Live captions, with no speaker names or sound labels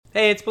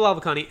Hey, it's Bilal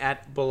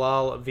at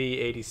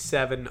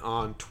BilalV87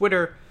 on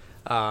Twitter.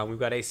 We've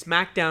got a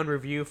Smackdown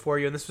review for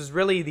you, and this was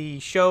really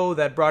the show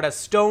that brought us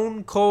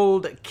Stone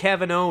Cold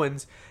Kevin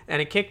Owens, and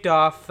it kicked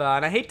off,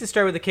 and I hate to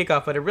start with the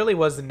kickoff, but it really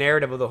was the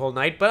narrative of the whole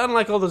night. But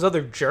unlike all those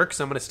other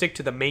jerks, I'm going to stick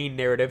to the main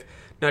narrative,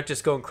 not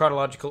just go in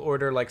chronological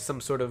order like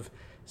some sort of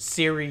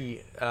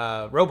Siri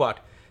robot.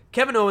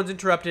 Kevin Owens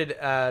interrupted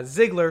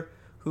Ziggler,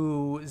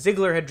 who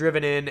Ziggler had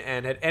driven in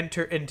and had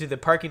entered into the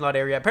parking lot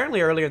area apparently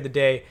earlier in the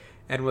day,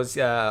 and was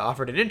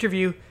offered an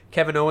interview.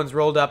 Kevin Owens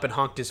rolled up and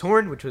honked his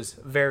horn, which was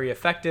very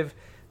effective.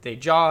 They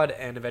jawed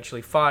and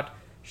eventually fought.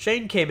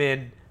 Shane came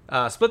in,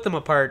 split them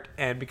apart,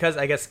 and because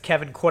I guess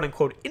Kevin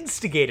quote-unquote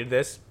instigated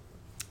this,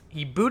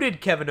 he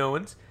booted Kevin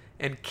Owens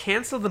and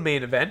canceled the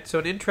main event. So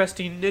a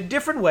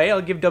different way, I'll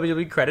give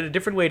WWE credit, a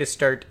different way to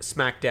start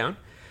SmackDown.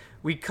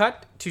 We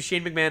cut to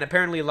Shane McMahon,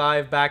 apparently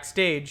live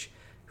backstage,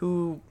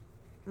 who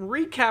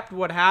recapped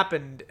what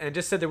happened and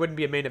just said there wouldn't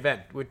be a main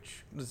event,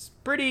 which was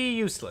pretty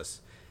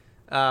useless.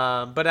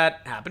 But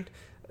that happened.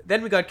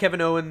 Then we got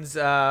Kevin Owens,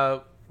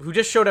 who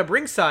just showed up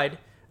ringside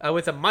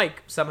with a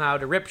mic somehow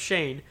to rip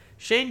Shane.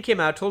 Shane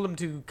came out, told him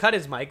to cut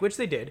his mic, which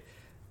they did.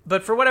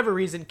 But for whatever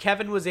reason,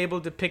 Kevin was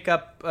able to pick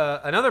up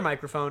another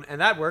microphone,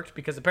 and that worked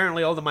because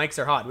apparently all the mics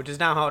are hot, which is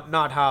now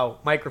not how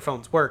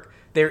microphones work.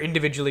 They're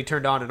individually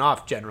turned on and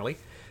off generally.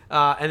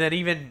 And then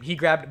even he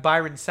grabbed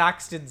Byron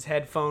Saxton's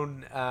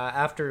headphone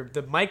after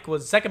the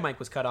second mic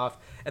was cut off,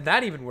 and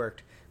that even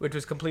worked, which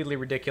was completely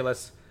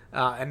ridiculous.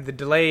 And the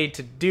delay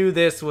to do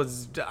this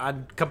was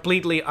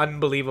completely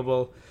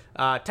unbelievable.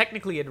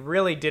 Technically, it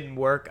really didn't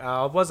work.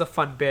 It was a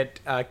fun bit.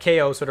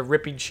 KO sort of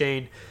ripping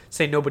Shane,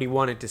 saying nobody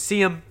wanted to see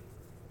him.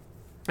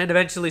 And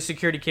eventually,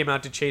 security came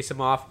out to chase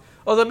him off.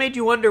 Although it made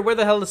you wonder, where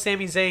the hell is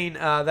Sami Zayn?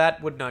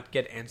 That would not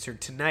get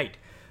answered tonight.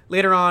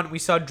 Later on, we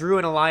saw Drew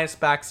and Elias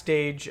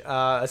backstage,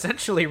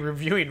 essentially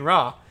reviewing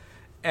Raw,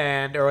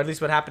 or at least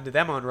what happened to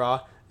them on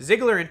Raw.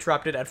 Ziggler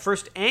interrupted, at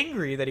first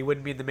angry that he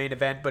wouldn't be in the main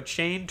event, but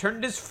Shane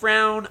turned his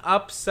frown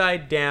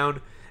upside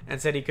down and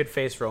said he could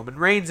face Roman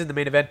Reigns in the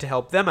main event to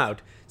help them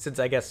out, since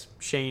I guess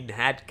Shane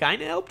had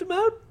kind of helped him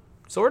out,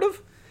 sort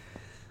of.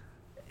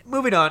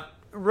 Moving on,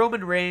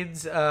 Roman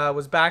Reigns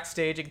was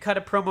backstage and cut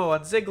a promo on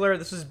Ziggler.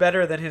 This was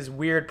better than his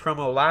weird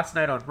promo last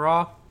night on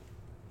Raw.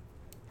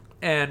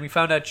 And we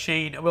found out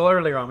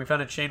earlier on, we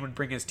found out Shane would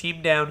bring his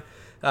team down.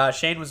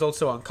 Shane was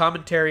also on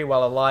commentary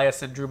while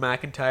Elias and Drew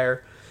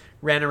McIntyre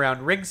ran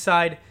around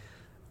ringside.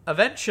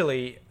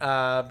 Eventually,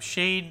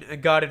 Shane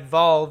got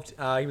involved.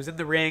 He was in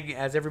the ring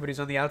as everybody's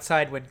on the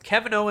outside when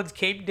Kevin Owens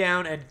came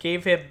down and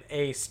gave him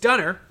a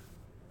stunner.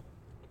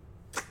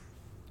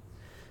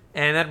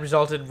 And that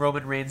resulted in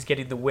Roman Reigns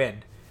getting the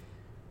win.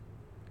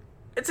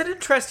 It's an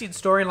interesting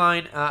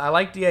storyline. I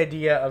like the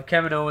idea of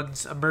Kevin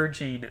Owens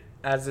emerging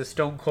as a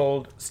Stone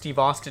Cold Steve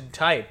Austin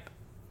type.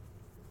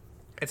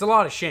 It's a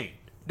lot of Shane,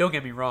 don't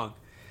get me wrong.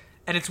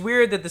 And it's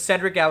weird that the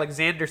Cedric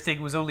Alexander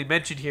thing was only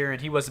mentioned here and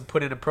he wasn't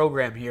put in a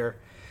program here.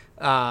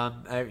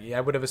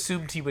 I would have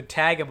assumed he would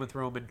tag him with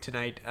Roman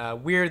tonight.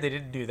 Weird they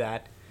didn't do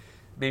that.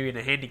 Maybe in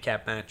a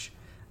handicap match.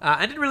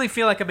 I didn't really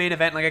feel like a main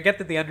event. Like, I get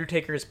that The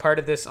Undertaker is part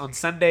of this on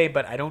Sunday,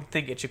 but I don't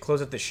think it should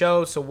close out the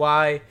show. So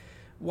why,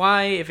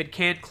 if it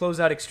can't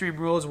close out Extreme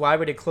Rules, why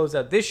would it close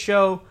out this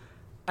show?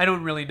 I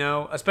don't really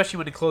know, especially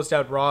when it closed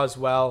out Raw as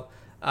well.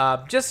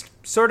 Just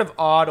sort of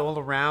odd all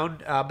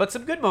around, but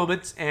some good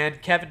moments,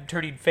 and Kevin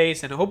turning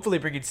face and hopefully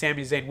bringing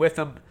Sami Zayn with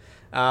him,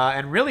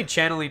 and really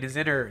channeling his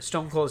inner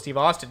Stone Cold Steve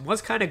Austin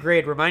was kind of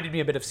great. Reminded me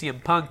a bit of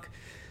CM Punk.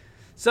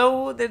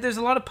 So there's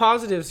a lot of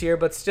positives here,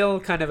 but still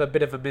kind of a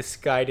bit of a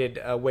misguided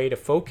way to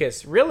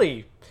focus.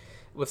 Really,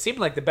 what seemed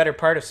like the better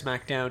part of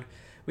SmackDown.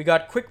 We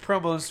got quick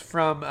promos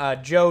from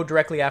Joe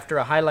directly after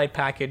a highlight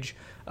package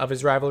of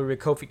his rivalry with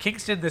Kofi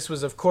Kingston. This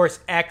was, of course,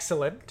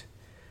 excellent.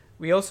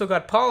 We also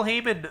got Paul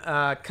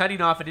Heyman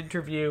cutting off an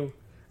interview,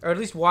 or at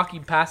least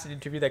walking past an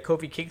interview that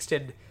Kofi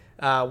Kingston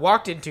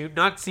walked into,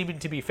 not seeming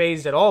to be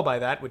fazed at all by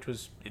that, which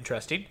was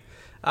interesting.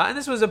 And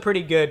this was a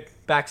pretty good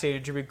backstage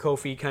interview.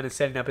 Kofi kind of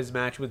setting up his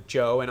match with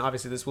Joe, and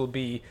obviously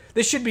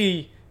this should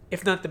be,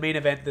 if not the main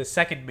event, the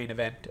second main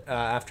event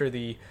after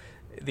the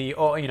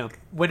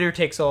winner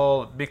takes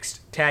all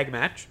mixed tag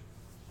match.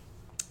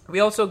 We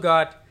also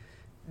got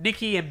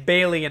Nikki and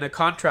Bayley in a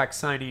contract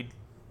signing.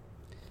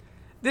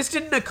 This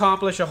didn't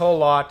accomplish a whole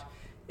lot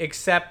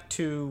except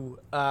to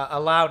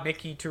allow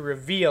Nikki to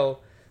reveal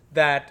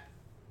that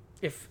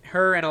if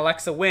her and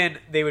Alexa win,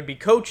 they would be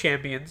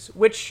co-champions,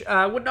 which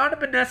would not have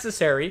been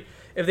necessary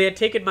if they had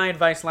taken my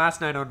advice last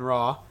night on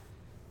Raw,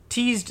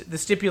 teased the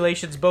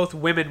stipulations both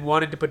women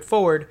wanted to put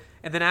forward,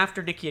 and then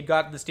after Nikki had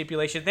gotten the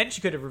stipulation, then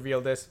she could have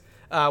revealed this.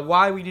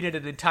 Why we needed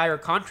an entire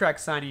contract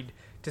signing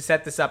to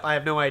set this up, I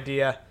have no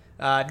idea.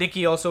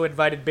 Nikki also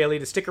invited Bayley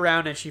to stick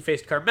around, and she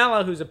faced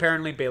Carmella, who's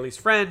apparently Bayley's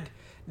friend.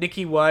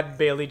 Nikki won.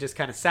 Bayley just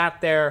kind of sat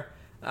there.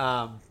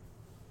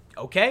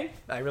 Okay.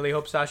 I really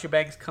hope Sasha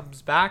Banks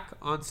comes back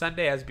on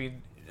Sunday, as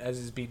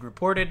is being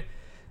reported.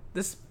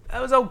 This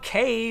was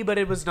okay, but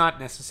it was not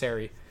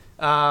necessary.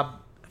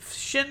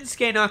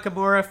 Shinsuke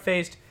Nakamura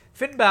faced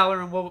Finn Balor,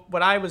 and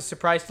what I was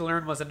surprised to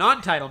learn was a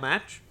non-title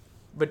match.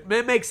 But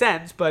it makes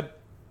sense, but,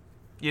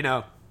 you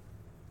know,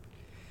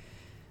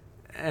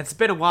 it's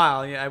been a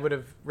while. I would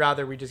have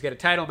rather we just get a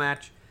title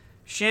match.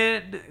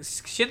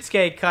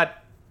 Shinsuke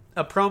cut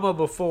a promo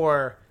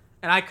before,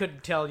 and I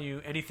couldn't tell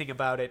you anything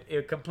about it.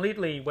 It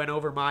completely went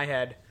over my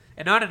head,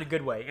 and not in a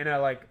good way.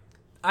 Like,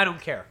 I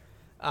don't care.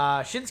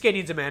 Shinsuke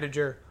needs a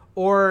manager,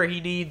 or he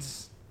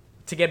needs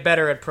to get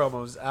better at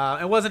promos.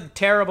 It wasn't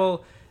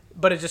terrible,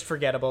 but it's just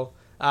forgettable.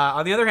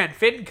 On the other hand,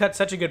 Finn cut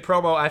such a good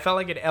promo, I felt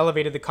like it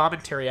elevated the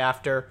commentary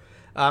after.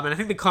 And I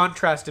think the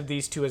contrast of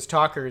these two as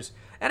talkers.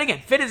 And again,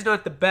 Finn is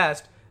not the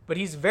best, but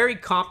he's very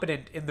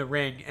competent in the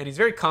ring, and he's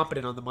very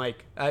competent on the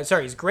mic.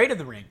 He's great in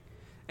the ring,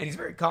 and he's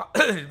very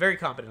very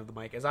competent on the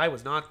mic, as I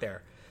was not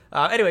there.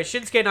 Anyway,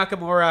 Shinsuke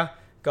Nakamura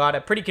got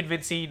a pretty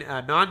convincing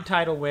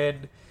non-title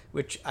win,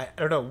 which I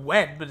don't know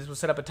when, but this will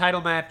set up a title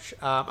match.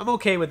 I'm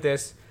okay with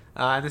this.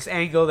 And this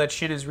angle that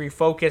Shin is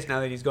refocused now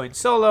that he's going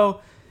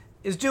solo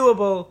is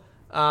doable.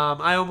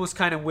 I almost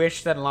kind of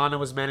wish that Lana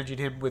was managing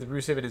him with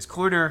Rusev in his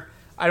corner.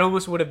 It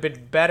almost would have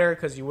been better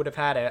because you would have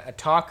had a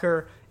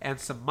talker and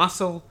some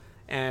muscle,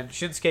 and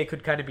Shinsuke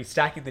could kind of be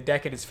stacking the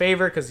deck in his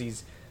favor because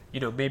he's,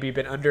 maybe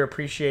been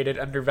underappreciated,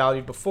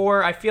 undervalued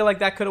before. I feel like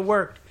that could have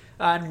worked.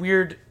 And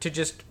weird to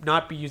just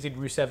not be using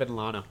Rusev and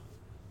Lana.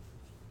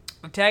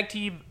 A tag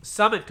team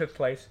summit took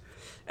place.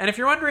 And if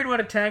you're wondering what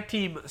a tag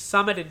team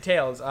summit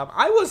entails,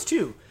 I was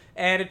too.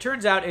 And it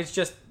turns out it's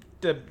just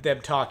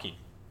them talking.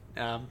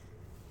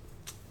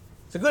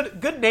 It's a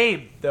good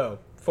name, though,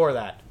 for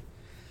that.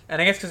 And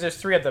I guess because there's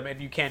 3 of them,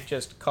 and you can't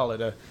just call it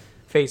a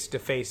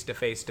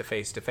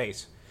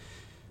face-to-face-to-face-to-face-to-face.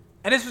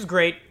 And this was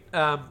great.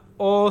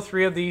 All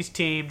 3 of these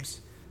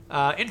teams.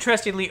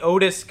 Interestingly,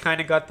 Otis kind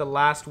of got the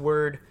last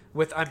word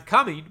with "I'm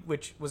coming,"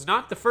 which was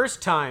not the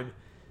first time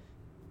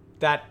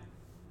that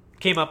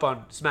came up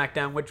on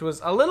SmackDown, which was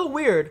a little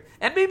weird,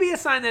 and maybe a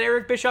sign that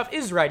Eric Bischoff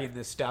is writing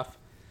this stuff.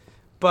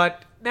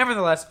 But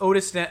nevertheless,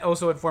 Otis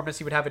also informed us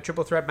he would have a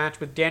triple threat match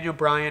with Daniel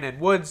Bryan and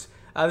Woods.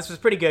 This was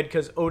pretty good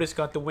because Otis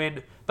got the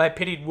win by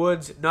pinning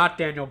Woods, not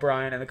Daniel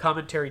Bryan, and the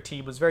commentary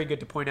team was very good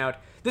to point out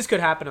this could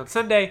happen on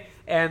Sunday,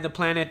 and the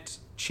Planet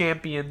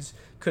champions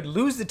could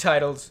lose the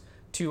titles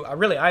to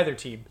really either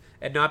team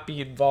and not be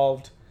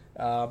involved.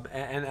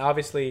 And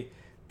obviously,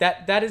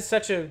 that is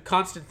such a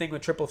constant thing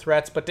with triple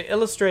threats, but to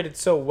illustrate it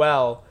so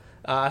well,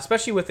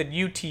 especially with a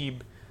new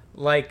team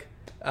like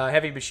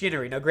Heavy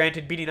Machinery. Now,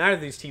 granted, beating either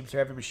of these teams for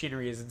Heavy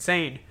Machinery is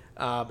insane,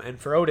 and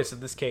for Otis in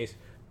this case,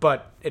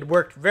 but it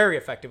worked very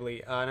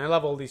effectively, and I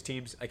love all these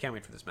teams. I can't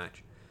wait for this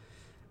match.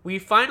 We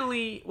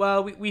finally,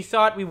 we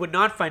thought we would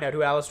not find out who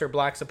Aleister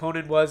Black's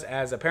opponent was,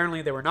 as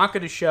apparently they were not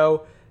going to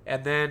show,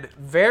 and then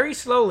very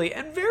slowly,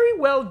 and very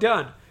well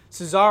done,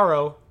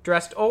 Cesaro,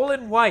 dressed all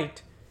in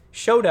white,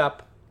 showed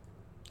up,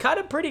 cut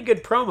a pretty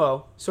good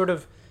promo, sort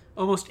of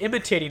almost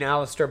imitating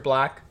Aleister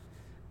Black.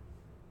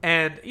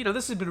 And,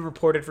 this has been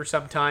reported for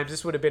some time.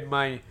 This would have been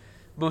my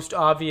most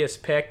obvious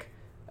pick.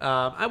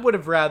 I would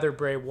have rather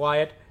Bray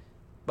Wyatt,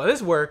 but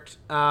this worked.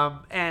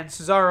 And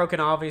Cesaro can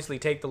obviously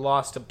take the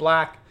loss to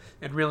Black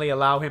and really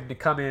allow him to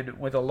come in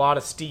with a lot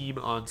of steam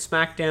on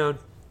SmackDown.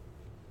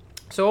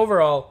 So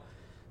overall,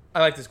 I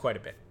like this quite a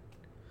bit.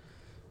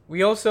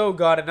 We also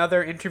got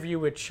another interview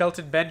with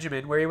Shelton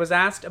Benjamin where he was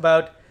asked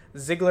about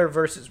Ziggler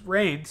versus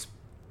Reigns,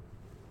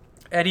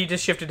 and he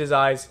just shifted his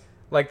eyes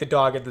like the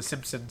dog in The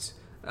Simpsons.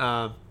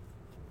 I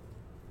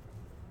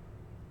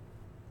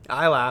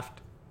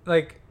laughed.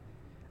 I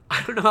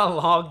don't know how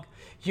long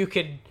you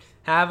can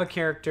have a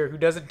character who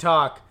doesn't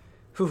talk,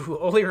 who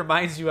only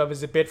reminds you of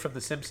as a bit from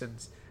The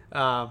Simpsons.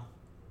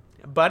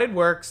 But it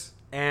works,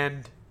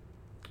 and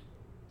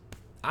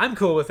I'm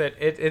cool with it.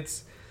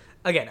 It's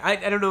again, I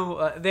don't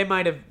know. They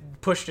might have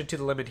pushed it to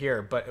the limit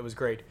here, but it was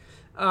great.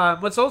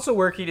 What's also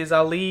working is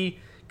Ali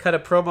cut a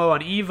promo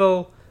on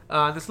Evil.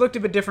 This looked a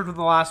bit different from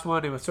the last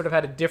one. It was sort of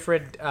had a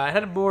different. It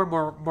had a more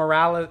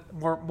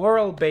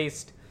moral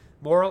based.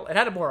 It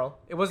had a moral.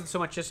 It wasn't so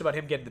much just about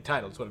him getting the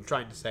title. Is what I'm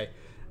trying to say.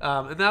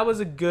 And that was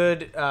a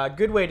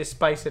good way to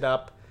spice it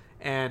up.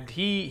 And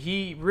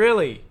he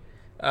really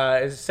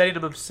is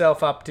setting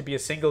himself up to be a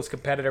singles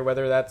competitor.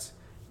 Whether that's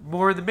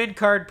more in the mid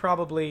card,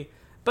 probably,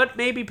 but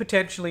maybe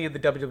potentially in the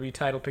WWE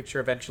title picture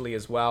eventually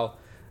as well.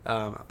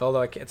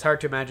 Although it's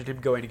hard to imagine him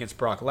going against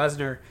Brock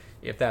Lesnar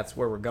if that's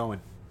where we're going.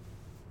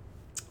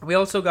 We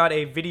also got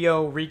a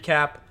video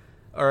recap,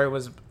 or it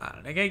was,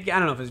 I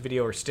don't know if it was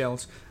video or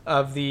stills,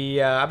 of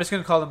the, I'm just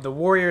going to call them the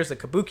Warriors, the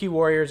Kabuki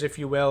Warriors, if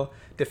you will,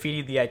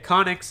 defeating the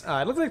Iconics.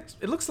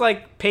 It looks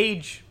like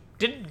Paige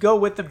didn't go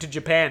with them to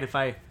Japan, if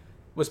I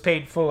was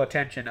paying full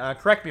attention.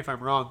 Correct me if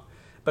I'm wrong.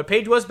 But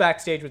Paige was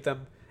backstage with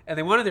them, and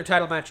they wanted their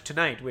title match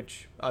tonight,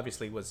 which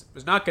obviously was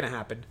not going to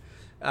happen.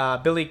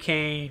 Billy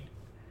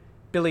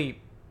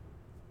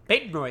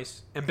Peyton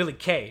Royce and Billy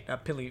Kay,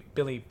 not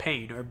Billy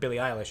Payne or Billie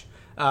Eilish.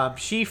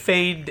 She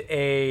feigned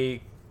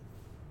a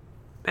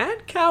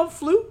mad cow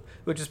flu,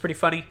 which is pretty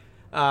funny.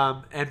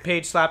 And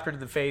Paige slapped her in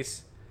the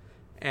face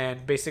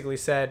and basically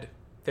said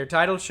their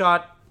title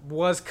shot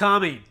was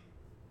coming.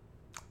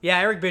 Yeah,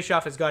 Eric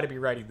Bischoff has got to be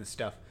writing this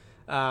stuff.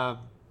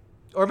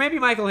 Or maybe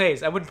Michael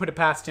Hayes. I wouldn't put it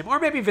past him. Or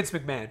maybe Vince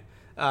McMahon.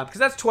 Because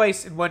that's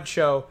twice in one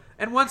show.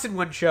 And once in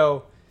one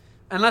show,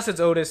 unless it's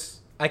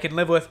Otis, I can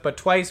live with. But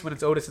twice when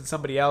it's Otis and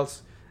somebody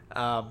else.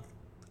 I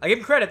give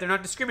them credit. They're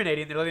not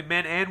discriminating. They're letting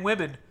men and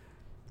women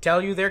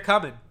tell you they're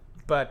coming.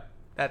 But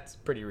that's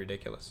pretty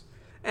ridiculous.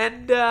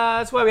 And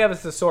that's why we have a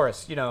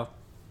thesaurus. You know.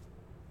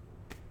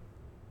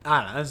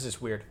 I don't know. That's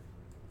just weird.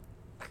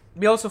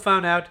 We also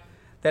found out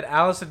that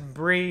Allison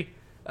Brie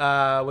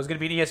was going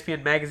to be in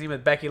ESPN Magazine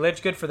with Becky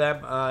Lynch. Good for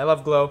them. I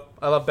love Glow.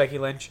 I love Becky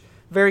Lynch.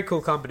 Very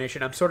cool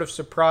combination. I'm sort of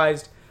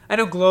surprised. I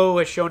know Glow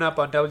has shown up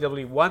on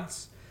WWE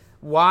once.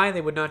 Why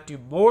they would not do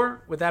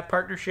more with that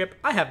partnership,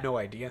 I have no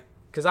idea.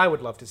 Because I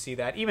would love to see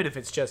that. Even if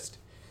it's just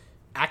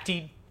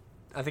acting,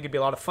 I think it'd be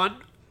a lot of fun.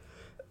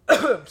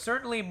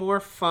 Certainly more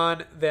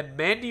fun than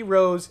Mandy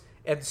Rose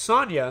and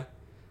Sonya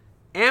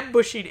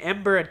ambushing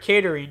Ember and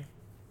Catering,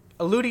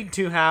 alluding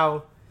to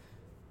how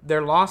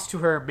their loss to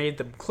her made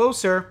them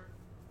closer,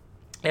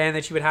 and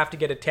that she would have to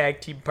get a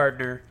tag team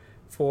partner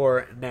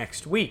for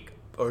next week,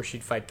 or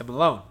she'd fight them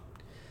alone.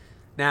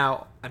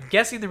 Now, I'm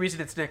guessing the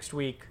reason it's next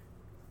week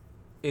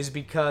is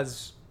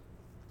because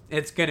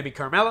it's going to be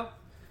Carmella,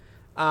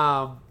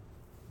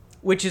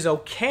 which is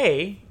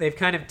okay. They've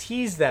kind of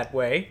teased that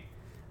way.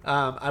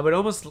 I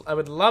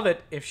would love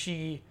it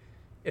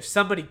if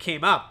somebody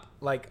came up,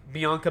 like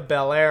Bianca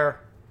Belair.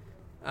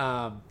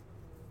 That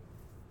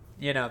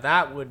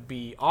would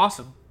be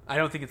awesome. I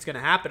don't think it's going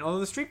to happen. Although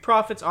the Street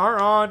Profits are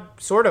on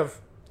sort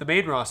of the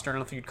main roster. I don't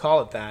know if you'd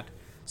call it that.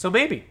 So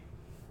maybe.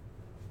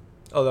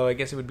 Although I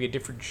guess it would be a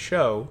different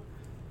show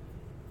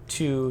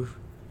to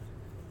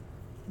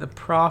the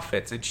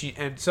Profits.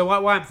 And so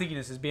why I'm thinking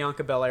this is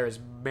Bianca Belair is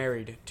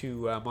married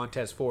to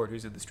Montez Ford,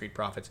 who's in the Street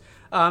Profits.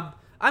 I'm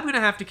going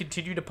to have to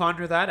continue to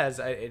ponder that as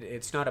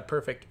it's not a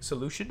perfect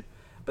solution.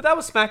 But that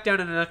was SmackDown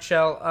in a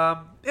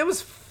nutshell. It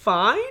was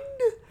fine.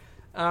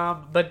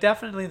 But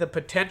definitely the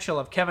potential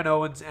of Kevin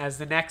Owens as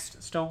the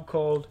next Stone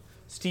Cold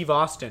Steve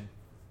Austin.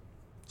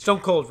 Stone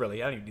Cold,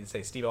 really. I don't even need to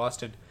say Steve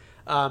Austin.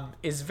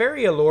 Is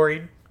very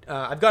alluring.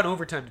 I've gotten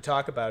overtime to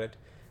talk about it.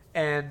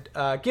 And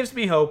gives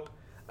me hope.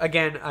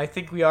 Again, I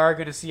think we are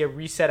going to see a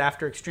reset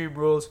after Extreme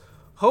Rules.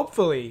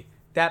 Hopefully,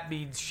 that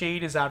means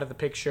Shane is out of the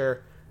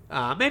picture.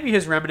 Maybe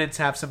his remnants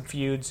have some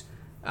feuds.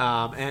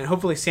 And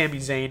hopefully Sami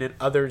Zayn and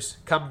others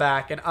come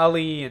back. And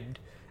Ali and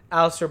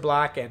Aleister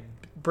Black and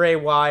Bray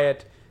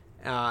Wyatt.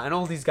 And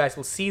all these guys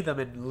will see them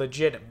in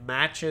legit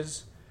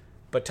matches.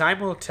 But time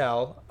will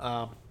tell.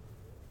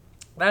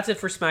 That's it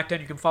for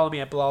SmackDown. You can follow me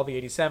at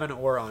BilalV87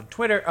 or on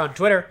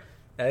Twitter.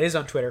 That is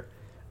on Twitter.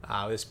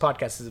 This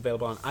podcast is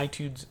available on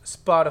iTunes,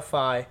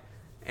 Spotify,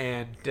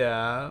 and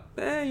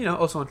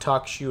also on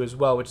TalkShoe as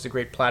well, which is a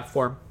great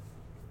platform.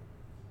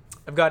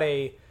 I've got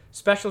a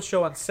special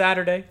show on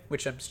Saturday,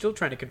 which I'm still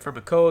trying to confirm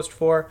a co-host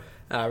for.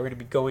 We're going to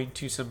be going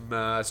to some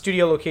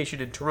studio location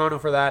in Toronto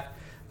for that.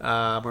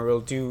 Where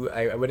we'll do,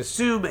 I would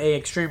assume, a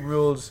Extreme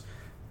Rules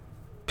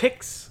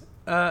picks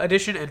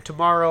edition, and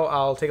tomorrow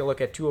I'll take a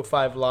look at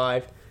 205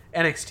 Live,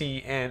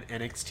 NXT, and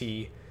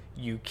NXT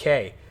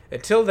UK.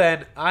 Until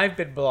then, I've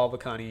been Bilal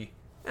Vakani,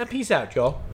 and peace out, y'all.